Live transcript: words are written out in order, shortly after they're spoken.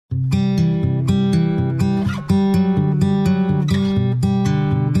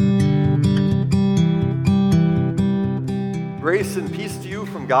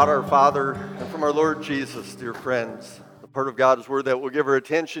God our Father and from our Lord Jesus, dear friends. The part of God's Word that we'll give our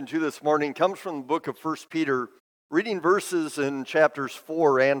attention to this morning comes from the book of 1 Peter, reading verses in chapters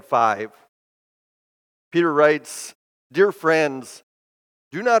 4 and 5. Peter writes, "Dear friends,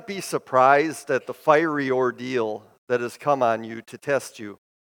 do not be surprised at the fiery ordeal that has come on you to test you,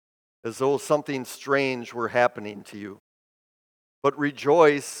 as though something strange were happening to you. But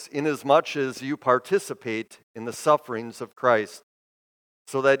rejoice inasmuch as you participate in the sufferings of Christ,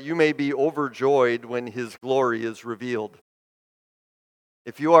 so that you may be overjoyed when his glory is revealed.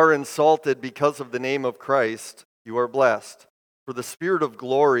 If you are insulted because of the name of Christ, you are blessed, for the Spirit of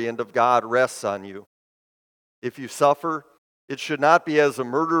glory and of God rests on you. If you suffer, it should not be as a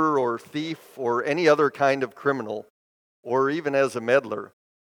murderer or thief or any other kind of criminal, or even as a meddler.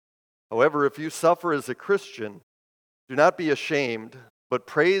 However, if you suffer as a Christian, do not be ashamed, but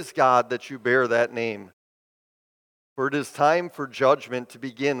praise God that you bear that name. For it is time for judgment to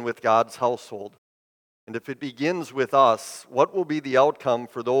begin with God's household. And if it begins with us, what will be the outcome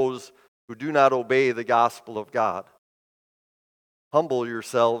for those who do not obey the gospel of God? Humble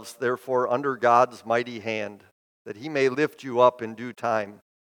yourselves, therefore, under God's mighty hand, that he may lift you up in due time.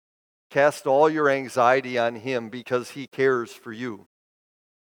 Cast all your anxiety on him because he cares for you.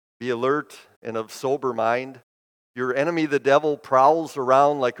 Be alert and of sober mind. Your enemy, the devil, prowls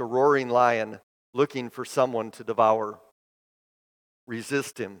around like a roaring lion, looking for someone to devour.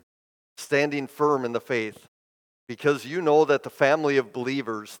 Resist him, standing firm in the faith, because you know that the family of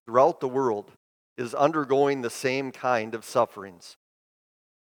believers throughout the world is undergoing the same kind of sufferings.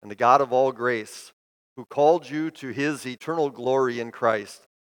 And the God of all grace, who called you to his eternal glory in Christ,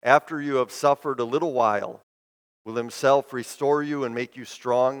 after you have suffered a little while, will himself restore you and make you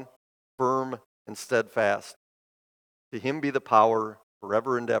strong, firm, and steadfast. To him be the power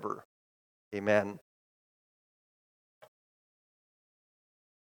forever and ever. Amen."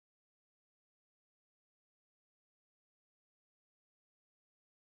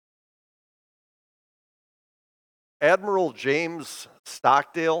 Admiral James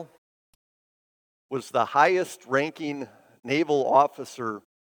Stockdale was the highest-ranking naval officer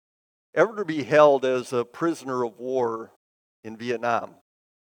ever to be held as a prisoner of war in Vietnam.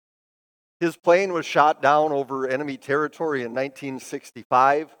 His plane was shot down over enemy territory in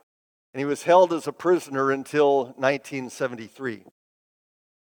 1965, and he was held as a prisoner until 1973.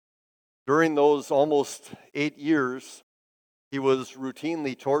 During those almost 8 years, he was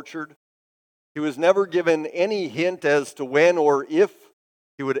routinely tortured. He was never given any hint as to when or if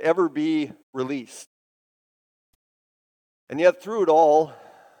he would ever be released. And yet through it all,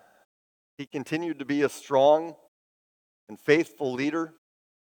 he continued to be a strong and faithful leader.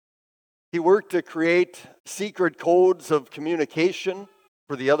 He worked to create secret codes of communication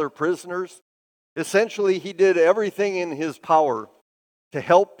for the other prisoners. Essentially, he did everything in his power to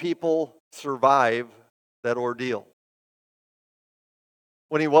help people survive that ordeal.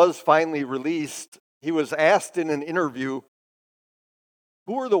 When he was finally released, he was asked in an interview,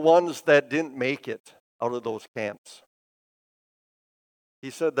 who were the ones that didn't make it out of those camps? He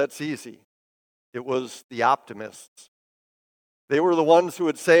said, that's easy. It was the optimists. They were the ones who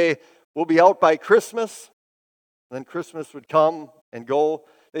would say, we'll be out by Christmas. And then Christmas would come and go.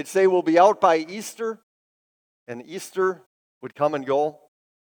 They'd say, we'll be out by Easter. And Easter would come and go.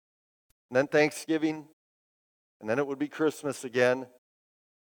 And then Thanksgiving. And then it would be Christmas again.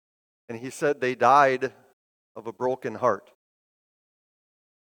 And he said they died of a broken heart.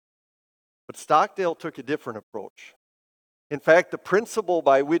 But Stockdale took a different approach. In fact, the principle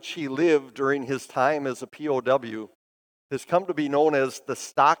by which he lived during his time as a POW has come to be known as the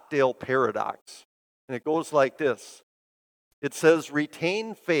Stockdale paradox. And it goes like this. It says,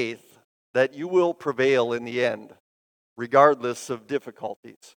 retain faith that you will prevail in the end, regardless of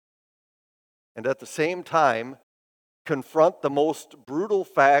difficulties. And at the same time, confront the most brutal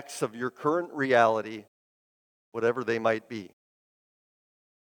facts of your current reality, whatever they might be.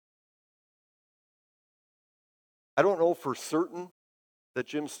 I don't know for certain that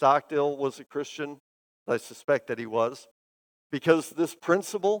Jim Stockdale was a Christian, but I suspect that he was, because this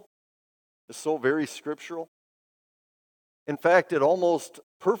principle is so very scriptural. In fact, it almost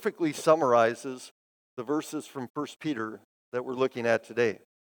perfectly summarizes the verses from 1 Peter that we're looking at today.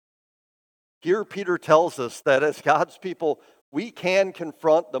 Here, Peter tells us that as God's people, we can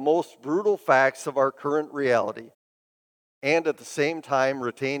confront the most brutal facts of our current reality and at the same time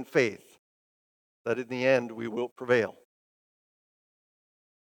retain faith that in the end we will prevail.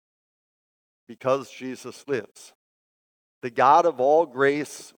 Because Jesus lives. The God of all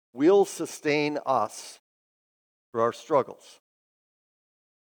grace will sustain us through our struggles.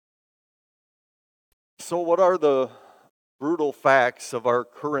 So what are the brutal facts of our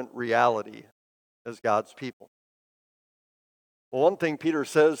current reality as God's people. Well, one thing Peter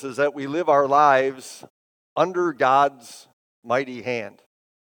says is that we live our lives under God's mighty hand.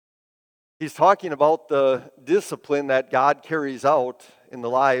 He's talking about the discipline that God carries out in the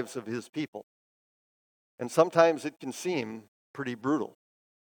lives of his people. And sometimes it can seem pretty brutal.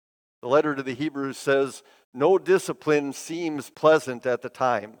 The letter to the Hebrews says, "No discipline seems pleasant at the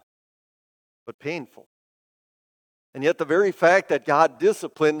time, but painful." And yet the very fact that God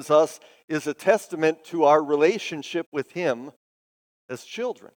disciplines us is a testament to our relationship with him as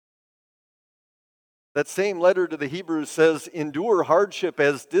children. That same letter to the Hebrews says, "Endure hardship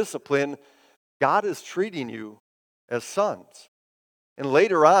as discipline. God is treating you as sons." And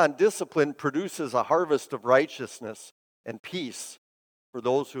later on, discipline produces a harvest of righteousness and peace for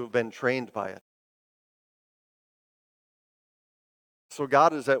those who have been trained by it. So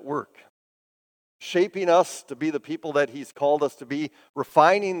God is at work, shaping us to be the people that he's called us to be,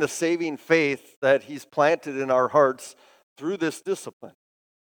 refining the saving faith that he's planted in our hearts through this discipline.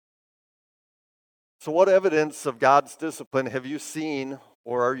 So what evidence of God's discipline have you seen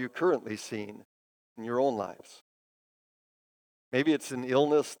or are you currently seeing in your own lives? Maybe it's an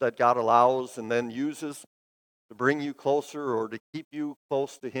illness that God allows and then uses to bring you closer or to keep you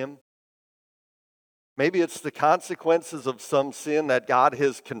close to him. Maybe it's the consequences of some sin that God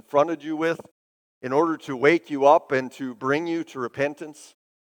has confronted you with in order to wake you up and to bring you to repentance.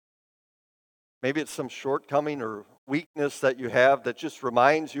 Maybe it's some shortcoming or weakness that you have that just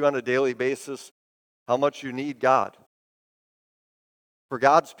reminds you on a daily basis how much you need God. For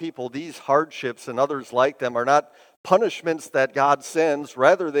God's people, these hardships and others like them are not punishments that God sends.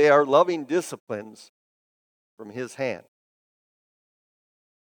 Rather, they are loving disciplines from his hand.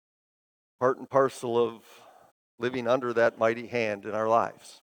 Part and parcel of living under that mighty hand in our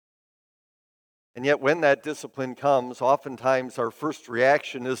lives. And yet when that discipline comes, oftentimes our first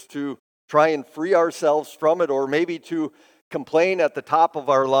reaction is to try and free ourselves from it, or maybe to complain at the top of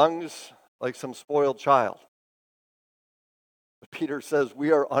our lungs like some spoiled child. But Peter says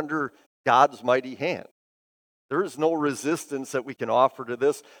we are under God's mighty hand. There is no resistance that we can offer to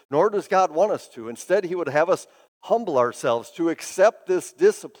this, nor does God want us to. Instead, he would have us humble ourselves to accept this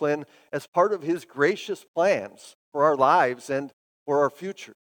discipline as part of his gracious plans for our lives and for our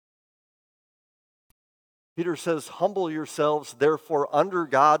future. Peter says, "Humble yourselves, therefore, under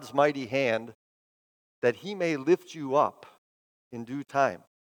God's mighty hand, that he may lift you up in due time."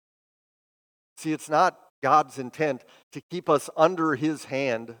 See, it's not God's intent to keep us under his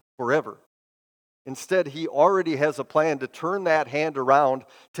hand forever. Instead, he already has a plan to turn that hand around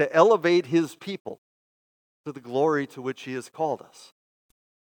to elevate his people to the glory to which he has called us.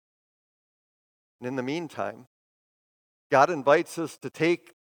 And in the meantime, God invites us to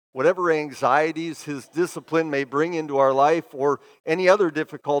take whatever anxieties his discipline may bring into our life or any other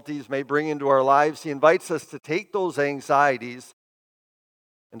difficulties may bring into our lives. He invites us to take those anxieties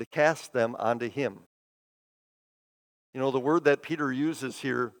and to cast them onto him. You know, the word that Peter uses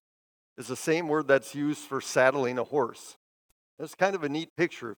here is the same word that's used for saddling a horse. It's kind of a neat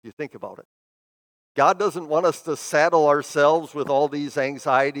picture if you think about it. God doesn't want us to saddle ourselves with all these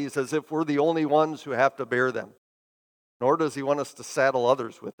anxieties as if we're the only ones who have to bear them. Nor does he want us to saddle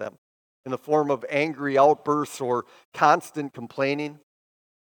others with them in the form of angry outbursts or constant complaining.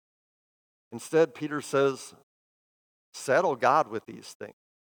 Instead, Peter says, saddle God with these things.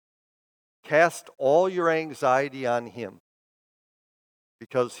 Cast all your anxiety on him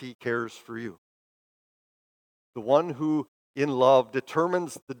because he cares for you. The one who, in love,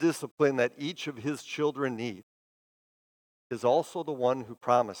 determines the discipline that each of his children need is also the one who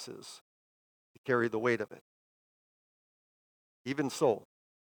promises to carry the weight of it. Even so,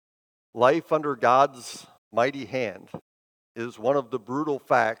 life under God's mighty hand is one of the brutal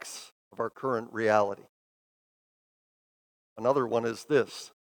facts of our current reality. Another one is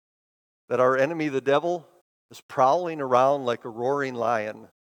this, that our enemy, the devil, is prowling around like a roaring lion,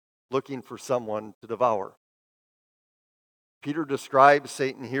 looking for someone to devour. Peter describes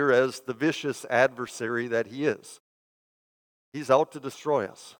Satan here as the vicious adversary that he is. He's out to destroy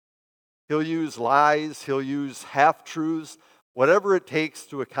us. He'll use lies, he'll use half-truths, whatever it takes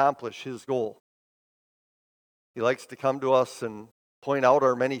to accomplish his goal. He likes to come to us and point out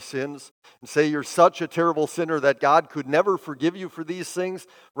our many sins and say, you're such a terrible sinner that God could never forgive you for these things.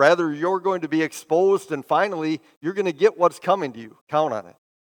 Rather, you're going to be exposed and finally, you're going to get what's coming to you. Count on it.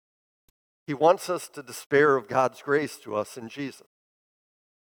 He wants us to despair of God's grace to us in Jesus.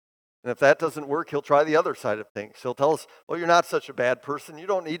 And if that doesn't work, he'll try the other side of things. He'll tell us, well, you're not such a bad person. You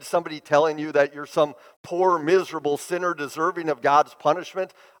don't need somebody telling you that you're some poor, miserable sinner deserving of God's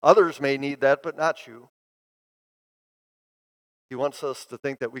punishment. Others may need that, but not you. He wants us to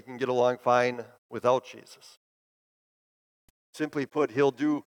think that we can get along fine without Jesus. Simply put, he'll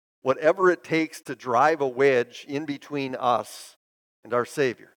do whatever it takes to drive a wedge in between us and our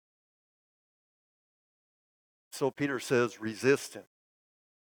Savior. So Peter says, resist him.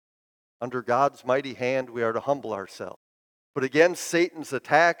 Under God's mighty hand, we are to humble ourselves. But against Satan's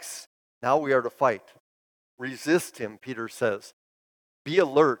attacks, now we are to fight. Resist him, Peter says. Be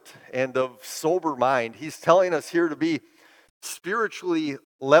alert and of sober mind. He's telling us here to be spiritually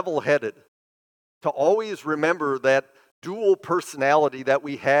level-headed, to always remember that dual personality that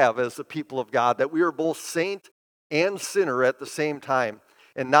we have as the people of God, that we are both saint and sinner at the same time,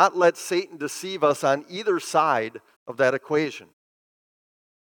 and not let Satan deceive us on either side of that equation.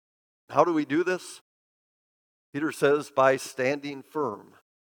 How do we do this? Peter says, by standing firm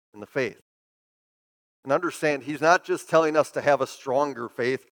in the faith. And understand, he's not just telling us to have a stronger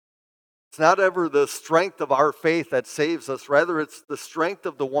faith. It's not ever the strength of our faith that saves us. Rather, it's the strength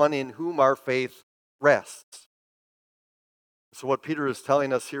of the one in whom our faith rests. So what Peter is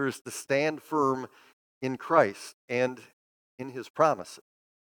telling us here is to stand firm in Christ and in his promises.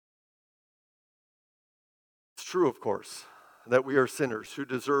 It's true, of course, that we are sinners who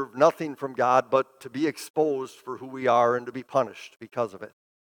deserve nothing from God but to be exposed for who we are and to be punished because of it.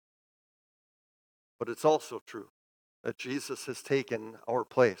 But it's also true that Jesus has taken our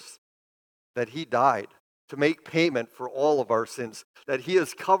place, that he died to make payment for all of our sins, that he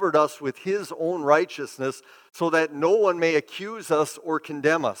has covered us with his own righteousness so that no one may accuse us or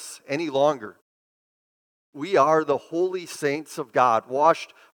condemn us any longer. We are the holy saints of God,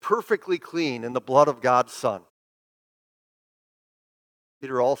 washed perfectly clean in the blood of God's Son.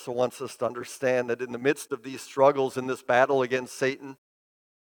 Peter also wants us to understand that in the midst of these struggles in this battle against Satan,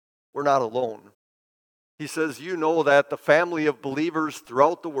 we're not alone. He says, you know that the family of believers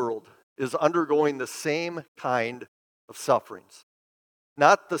throughout the world is undergoing the same kind of sufferings.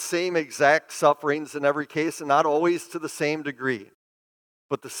 Not the same exact sufferings in every case, and not always to the same degree.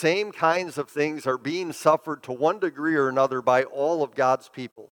 But the same kinds of things are being suffered to one degree or another by all of God's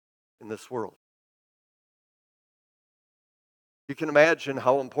people in this world. You can imagine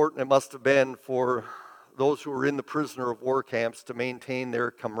how important it must have been for those who were in the prisoner of war camps to maintain their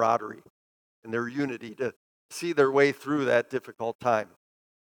camaraderie and their unity, to see their way through that difficult time.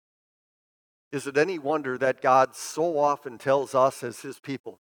 Is it any wonder that God so often tells us as his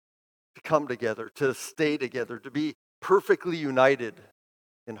people to come together, to stay together, to be perfectly united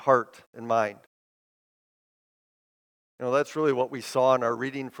in heart and mind? You know, that's really what we saw in our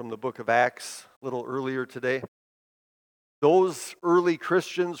reading from the book of Acts a little earlier today. Those early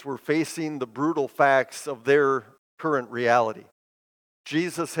Christians were facing the brutal facts of their current reality.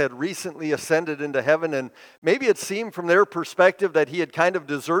 Jesus had recently ascended into heaven, and maybe it seemed from their perspective that he had kind of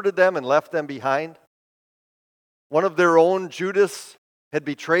deserted them and left them behind. One of their own, Judas, had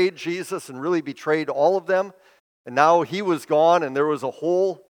betrayed Jesus and really betrayed all of them, and now he was gone and there was a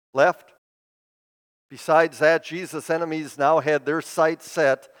hole left. Besides that, Jesus' enemies now had their sights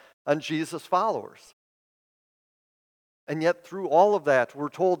set on Jesus' followers. And yet through all of that, we're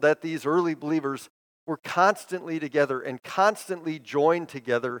told that these early believers were constantly together and constantly joined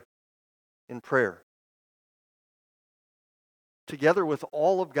together in prayer. Together with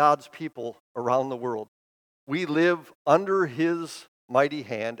all of God's people around the world, we live under his mighty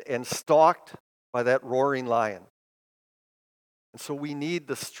hand and stalked by that roaring lion. And so we need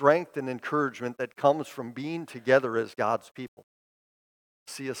the strength and encouragement that comes from being together as God's people.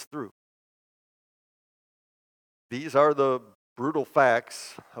 See us through. These are the brutal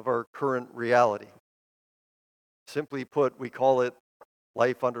facts of our current reality. Simply put, we call it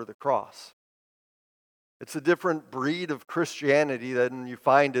life under the cross. It's a different breed of Christianity than you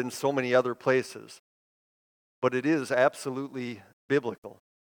find in so many other places. But it is absolutely biblical.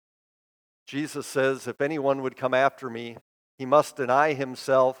 Jesus says, if anyone would come after me, he must deny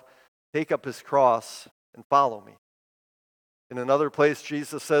himself, take up his cross, and follow me. In another place,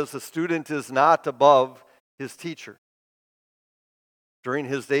 Jesus says, the student is not above his teacher. During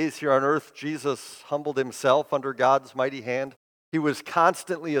his days here on earth, Jesus humbled himself under God's mighty hand. He was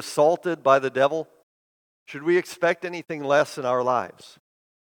constantly assaulted by the devil. Should we expect anything less in our lives?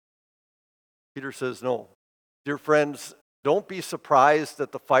 Peter says, no. Dear friends, don't be surprised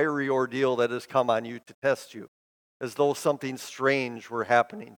at the fiery ordeal that has come on you to test you, as though something strange were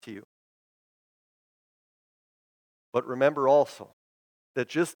happening to you. But remember also that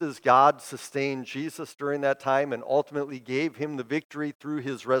just as God sustained Jesus during that time and ultimately gave him the victory through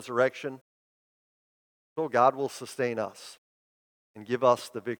his resurrection, so God will sustain us and give us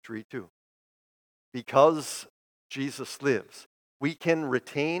the victory too. Because Jesus lives, we can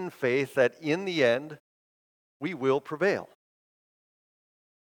retain faith that in the end, we will prevail.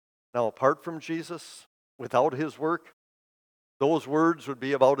 Now, apart from Jesus, without his work, those words would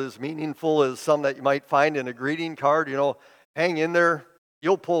be about as meaningful as some that you might find in a greeting card. Hang in there,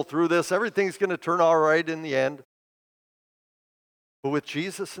 you'll pull through this, everything's going to turn all right in the end. But with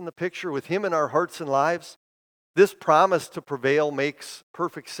Jesus in the picture, with him in our hearts and lives, this promise to prevail makes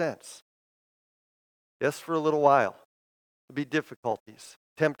perfect sense. Yes, for a little while. There'll be difficulties,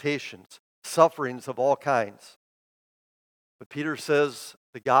 temptations, sufferings of all kinds. But Peter says,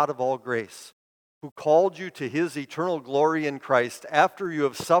 the God of all grace, who called you to his eternal glory in Christ after you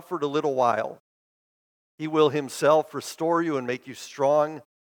have suffered a little while, he will himself restore you and make you strong,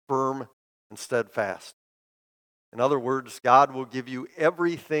 firm, and steadfast. In other words, God will give you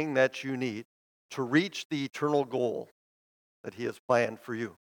everything that you need to reach the eternal goal that he has planned for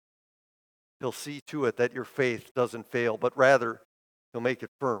you. He'll see to it that your faith doesn't fail, but rather, he'll make it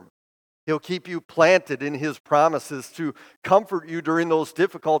firm. He'll keep you planted in his promises to comfort you during those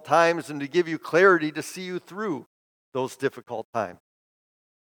difficult times and to give you clarity to see you through those difficult times.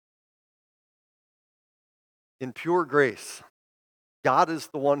 In pure grace, God is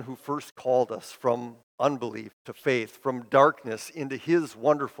the one who first called us from unbelief to faith, from darkness into his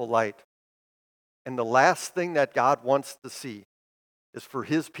wonderful light. And the last thing that God wants to see is for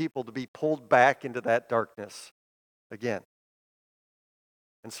his people to be pulled back into that darkness again.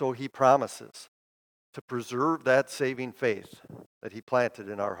 And so he promises to preserve that saving faith that he planted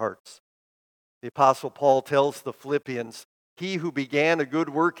in our hearts. The Apostle Paul tells the Philippians, he who began a good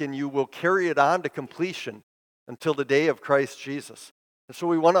work in you will carry it on to completion until the day of Christ Jesus. And so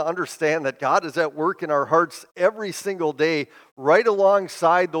we want to understand that God is at work in our hearts every single day, right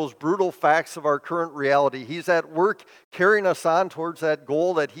alongside those brutal facts of our current reality. He's at work carrying us on towards that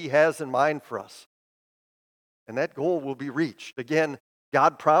goal that he has in mind for us. And that goal will be reached. Again,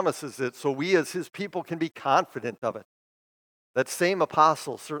 God promises it, so we as his people can be confident of it. That same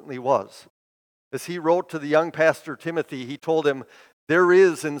apostle certainly was. As he wrote to the young pastor Timothy, he told him, there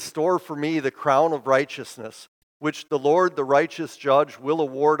is in store for me the crown of righteousness, which the Lord, the righteous judge, will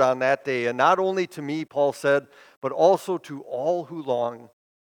award on that day. And not only to me, Paul said, but also to all who long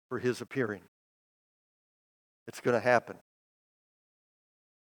for his appearing. It's going to happen.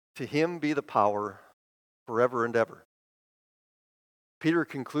 To him be the power forever and ever. Peter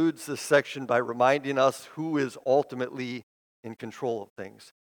concludes this section by reminding us who is ultimately in control of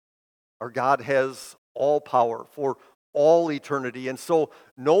things. Our God has all power for all eternity, and so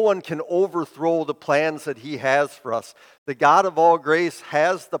no one can overthrow the plans that he has for us. The God of all grace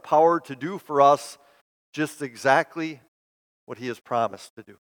has the power to do for us just exactly what he has promised to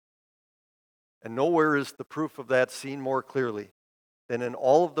do. And nowhere is the proof of that seen more clearly than in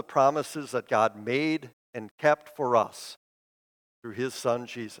all of the promises that God made and kept for us through his Son,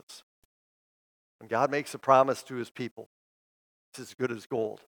 Jesus. When God makes a promise to his people, it's as good as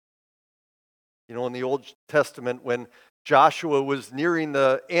gold. In the Old Testament, when Joshua was nearing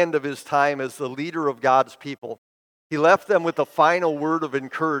the end of his time as the leader of God's people, he left them with a final word of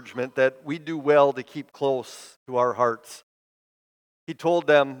encouragement that we do well to keep close to our hearts. He told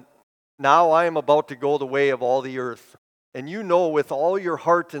them, now I am about to go the way of all the earth, and you know with all your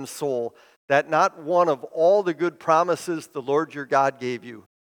heart and soul that not one of all the good promises the Lord your God gave you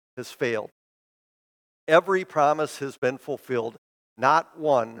has failed. Every promise has been fulfilled. Not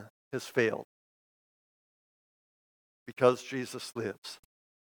one has failed. Because Jesus lives.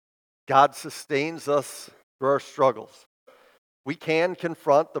 God sustains us through our struggles. We can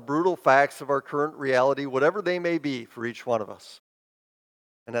confront the brutal facts of our current reality, whatever they may be for each one of us.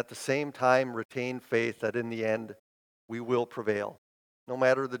 And at the same time, retain faith that in the end, we will prevail, no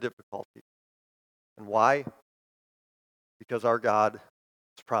matter the difficulty. And why? Because our God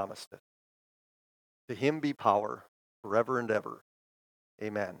has promised it. To him be power forever and ever.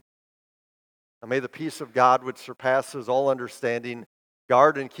 Amen. Now may the peace of God, which surpasses all understanding,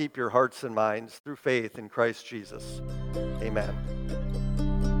 guard and keep your hearts and minds through faith in Christ Jesus. Amen.